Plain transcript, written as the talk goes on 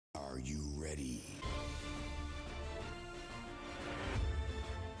ready.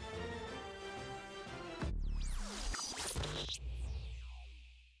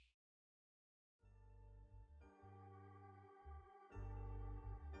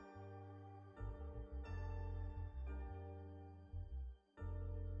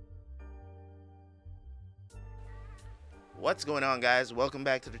 What's going on, guys? Welcome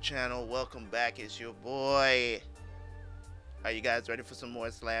back to the channel. Welcome back. It's your boy. Are you guys ready for some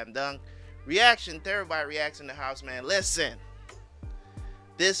more slam dunk reaction? Terabyte reacts in the house, man. Listen,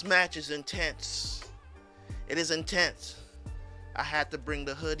 this match is intense. It is intense. I had to bring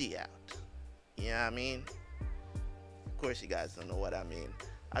the hoodie out. You know what I mean? Of course, you guys don't know what I mean.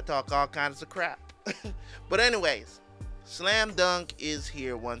 I talk all kinds of crap. But anyways, slam dunk is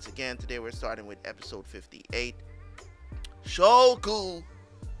here once again. Today we're starting with episode 58. Shoku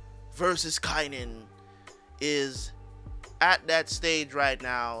versus Kainen is at that stage right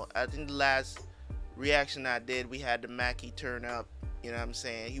now. I think the last reaction I did, we had the Mackie turn up. You know what I'm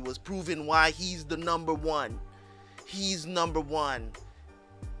saying? He was proving why he's the number one. He's number one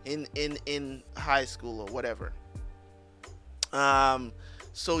in high school or whatever.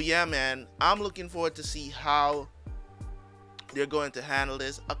 So yeah, man, I'm looking forward to see how they're going to handle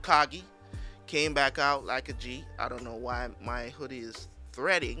this. Akagi came back out like a G. I don't know why my hoodie is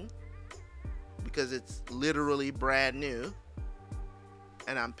threading, because it's literally brand new,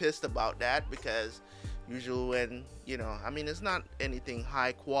 and I'm pissed about that, because usually when, you know, I mean, it's not anything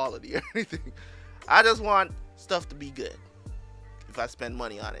high quality or anything. I just want stuff to be good if I spend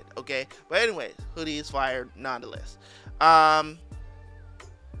money on it, okay? But anyways, hoodie is fired nonetheless. Yeah,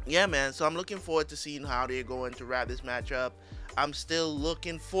 man, so I'm looking forward to seeing how they're going to wrap this match up. I'm still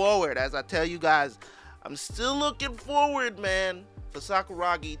looking forward, as I tell you guys, I'm still looking forward, man, for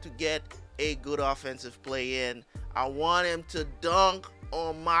Sakuragi to get a good offensive play in. I want him to dunk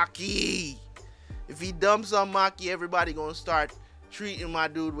on Maki. If he dumps on Maki, everybody gonna start treating my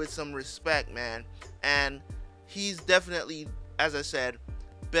dude with some respect, man. And he's definitely, as I said,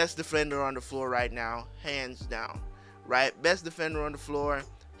 best defender on the floor right now, hands down, right? Best defender on the floor,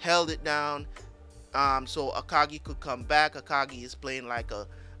 held it down. So Akagi could come back. Akagi is playing like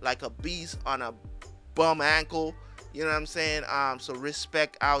a beast on a bum ankle. You know what I'm saying? So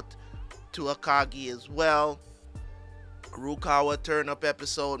respect out to Akagi as well. Rukawa turn up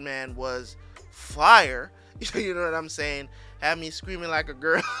episode, man, was fire. You know what I'm saying? Had me screaming like a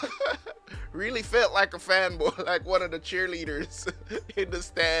girl. Really felt like a fanboy, like one of the cheerleaders in the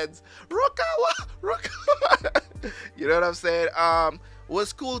stands. Rukawa, Rukawa. You know what I'm saying?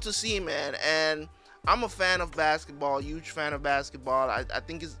 Was cool to see, man. And I'm a fan of basketball, huge fan of basketball. I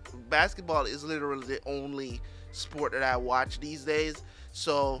think basketball is literally the only sport that I watch these days.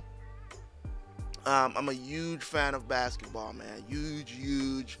 So I'm a huge fan of basketball, man.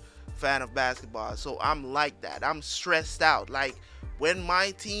 Huge fan of basketball. So I'm like that. I'm stressed out. Like when my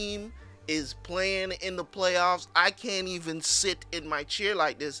team is playing in the playoffs, I can't even sit in my chair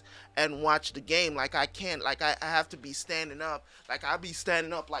like this and watch the game. Like I can't. Like I have to be standing up. Like I'll be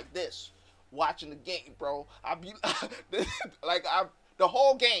standing up like this, watching the game, bro. I'll be like the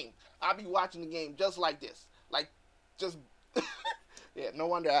whole game. I'll be watching the game just like this, like just yeah. No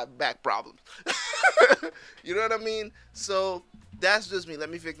wonder I have back problems. You know what I mean? So that's just me. Let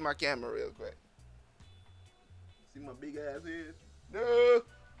me fix my camera real quick. See my big ass head? No.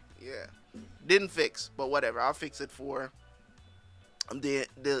 Yeah. Didn't fix, but whatever. I'll fix it for the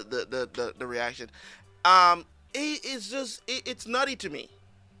reaction. It's just it's nutty to me.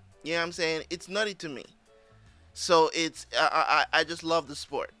 You know what I'm saying? It's nutty to me. So it's I just love the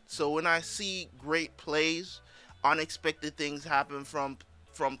sport. So when I see great plays, unexpected things happen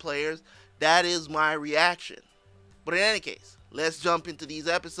from players, that is my reaction. But in any case, let's jump into these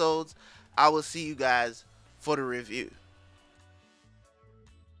episodes. I will see you guys for the review.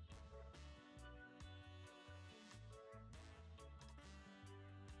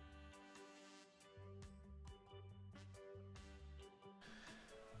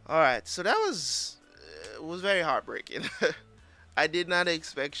 All right, so that was very heartbreaking. I did not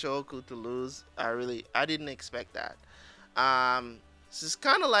expect Shoku to lose. I didn't expect that. This is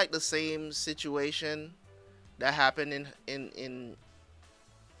kind of like the same situation that happened in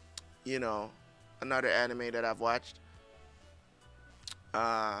you know, another anime that I've watched.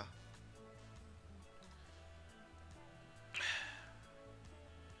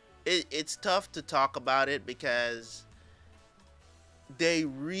 It's tough to talk about it because they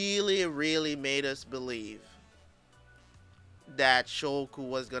really made us believe that Shoku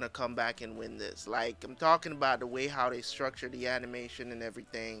was gonna come back and win this. Like, I'm talking about the way how they structured the animation and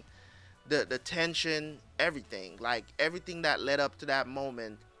everything, the tension, everything. Like everything that led up to that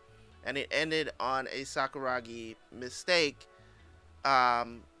moment and it ended on a Sakuragi mistake, I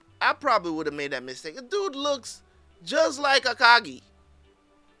probably would have made that mistake. The dude looks just like Akagi.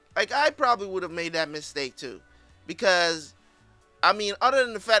 Like, I probably would have made that mistake too, because I mean, other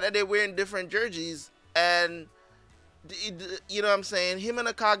than the fact that they're wearing different jerseys, and you know what I'm saying, him and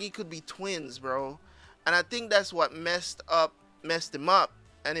Akagi could be twins, bro. And I think that's what messed him up,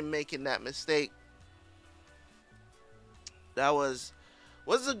 and him making that mistake. That was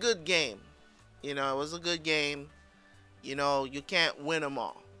a good game. You know, it was a good game. You know, you can't win them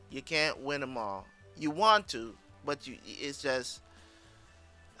all. You can't win them all. You want to, but it's just,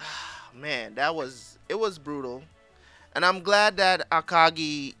 man, it was brutal. And I'm glad that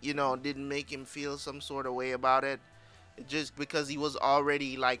Akagi, you know, didn't make him feel some sort of way about it, just because he was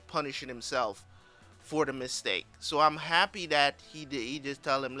already like punishing himself for the mistake. So I'm happy that he just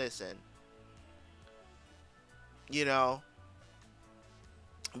tell him, listen, you know,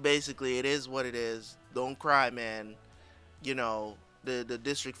 basically it is what it is. Don't cry, man. You know, the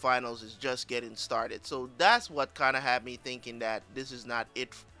district finals is just getting started. So that's what kind of had me thinking that this is not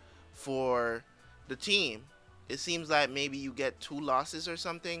it for the team. It seems like maybe you get 2 losses or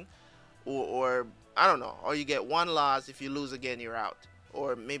something, or I don't know, or you get 1 loss. If you lose again, you're out,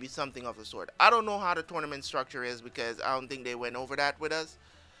 or maybe something of the sort. I don't know how the tournament structure is, because I don't think they went over that with us,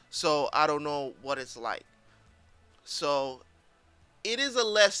 so I don't know what it's like. So it is a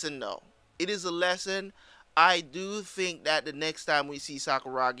lesson, though. It is a lesson. I do think that the next time we see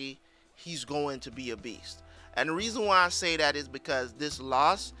Sakuragi, he's going to be a beast. And the reason why I say that is because this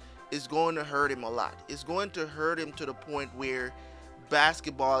loss is going to hurt him a lot. It's going to hurt him to the point where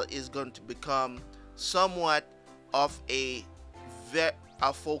basketball is going to become somewhat of a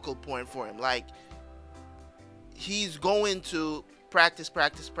focal point for him. Like, he's going to practice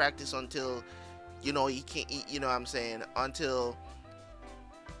until, you know, he can't, you know what I'm saying, until,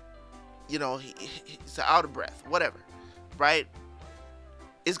 you know, he's out of breath, whatever, right?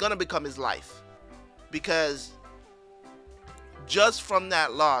 It's going to become his life, because just from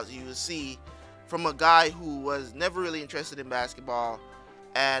that loss, you will see, from a guy who was never really interested in basketball,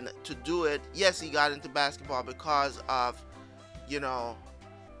 and to do it, yes, he got into basketball because of, you know,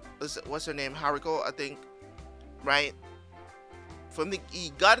 what's her name, Haruko, I think, right?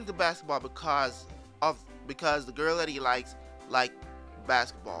 He got into basketball because the girl that he likes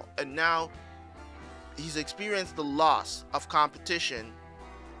basketball, and now he's experienced the loss of competition,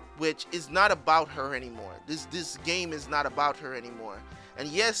 which is not about her anymore. This game is not about her anymore. And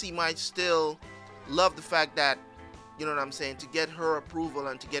yes, he might still love the fact that, you know what I'm saying, to get her approval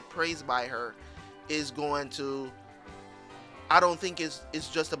and to get praised by her is going to, I don't think it's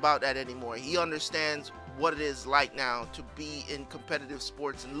just about that anymore. He understands what it is like now to be in competitive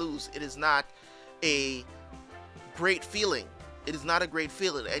sports and lose. It is not a great feeling. It is not a great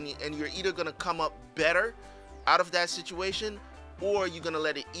feeling, and you're either gonna come up better out of that situation, or you're gonna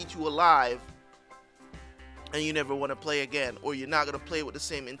let it eat you alive, and you never want to play again, or you're not gonna play with the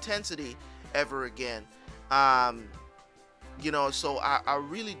same intensity ever again. You know, so I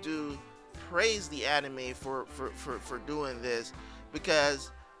really do praise the anime for doing this,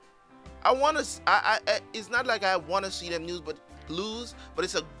 because I want to. It's not like I want to see them lose, but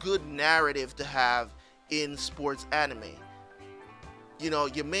it's a good narrative to have in sports anime. You know,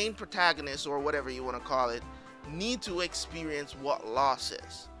 your main protagonist, or whatever you want to call it, need to experience what loss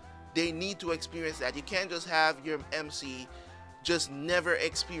is. They need to experience that. You can't just have your MC just never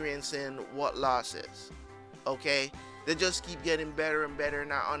experiencing what loss is. Okay? They just keep getting better and better,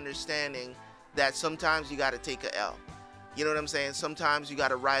 not understanding that sometimes you got to take a L. You know what I'm saying? Sometimes you got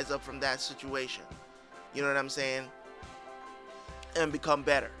to rise up from that situation. You know what I'm saying? And become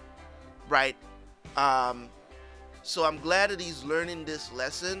better. Right? So I'm glad that he's learning this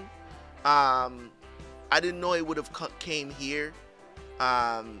lesson. I didn't know it would have came here.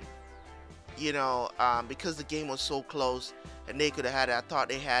 You know, because the game was so close and they could have had it. I thought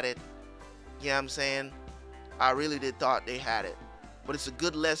they had it. You know what I'm saying? I really did thought they had it. But it's a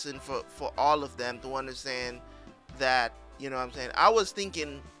good lesson for all of them to understand that, you know what I'm saying? I was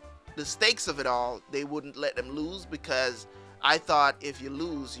thinking the stakes of it all, they wouldn't let them lose, because I thought if you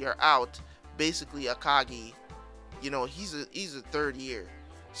lose, you're out. Basically, Akagi, you know, he's a third year.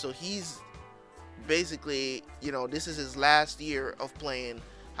 So he's basically, you know, this is his last year of playing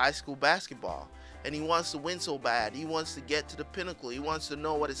high school basketball. And he wants to win so bad. He wants to get to the pinnacle. He wants to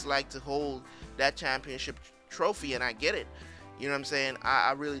know what it's like to hold that championship trophy, and I get it. You know what I'm saying?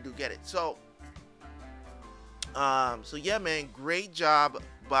 I really do get it. So, so yeah, man, great job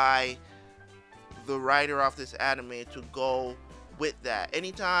by the writer of this anime to go with that.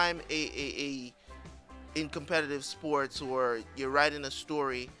 Anytime in competitive sports, or you're writing a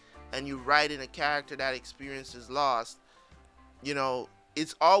story and you write in a character that experiences loss, you know,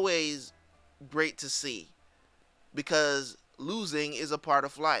 it's always great to see, because losing is a part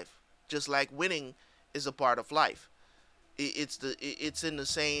of life, just like winning is a part of life. It's in the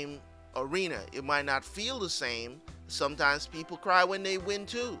same arena. It might not feel the same. Sometimes people cry when they win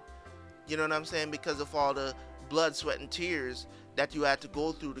too. You know what I'm saying? Because of all the blood, sweat, and tears that you had to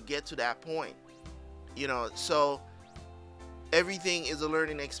go through to get to that point. You know, so everything is a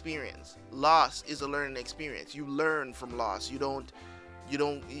learning experience. Loss is a learning experience. You learn from loss. You don't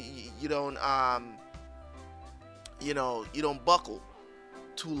buckle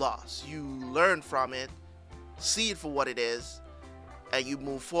to loss. You learn from it, see it for what it is, and you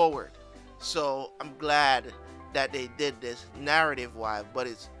move forward. So I'm glad that they did this narrative wise, but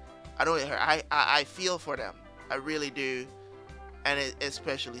I feel for them. I really do. And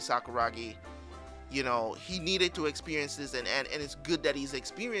especially Sakuragi, you know, he needed to experience this, and it's good that he's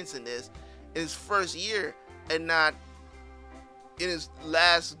experiencing this in his first year and not in his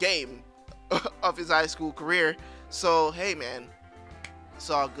last game of his high school career. So hey man, it's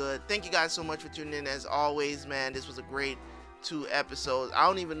all good. Thank you guys so much for tuning in. As always, man, this was a great 2 episodes. I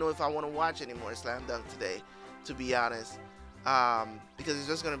don't even know if I want to watch any more Slam Dunk today, to be honest, because it's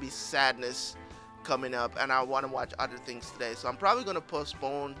just gonna be sadness coming up, and I want to watch other things today. So I'm probably gonna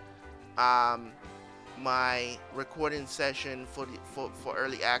postpone my recording session for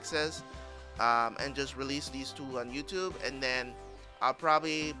early access, and just release these 2 on YouTube, and then I'll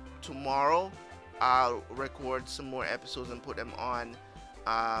probably tomorrow I'll record some more episodes and put them on,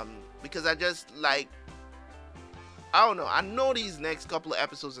 because I just like, I don't know, I know these next couple of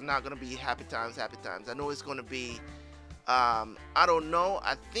episodes are not gonna be happy times. I know it's gonna be I don't know,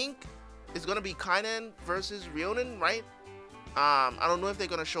 I think it's gonna be Kainan versus Ryonen, right? I don't know if they're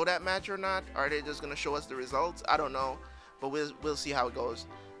gonna show that match or not. Or are they just gonna show us the results? I don't know, but we'll see how it goes.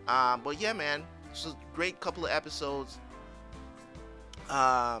 But yeah, man, it's a great couple of episodes.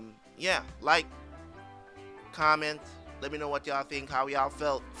 Yeah, like, comment, let me know what y'all think, how y'all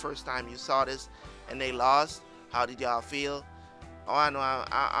felt first time you saw this and they lost. How did y'all feel? Oh, I know,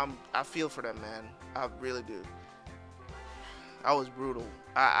 I feel for them, man. I really do. That was brutal.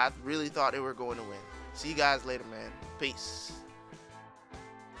 I really thought they were going to win. See you guys later, man. Peace.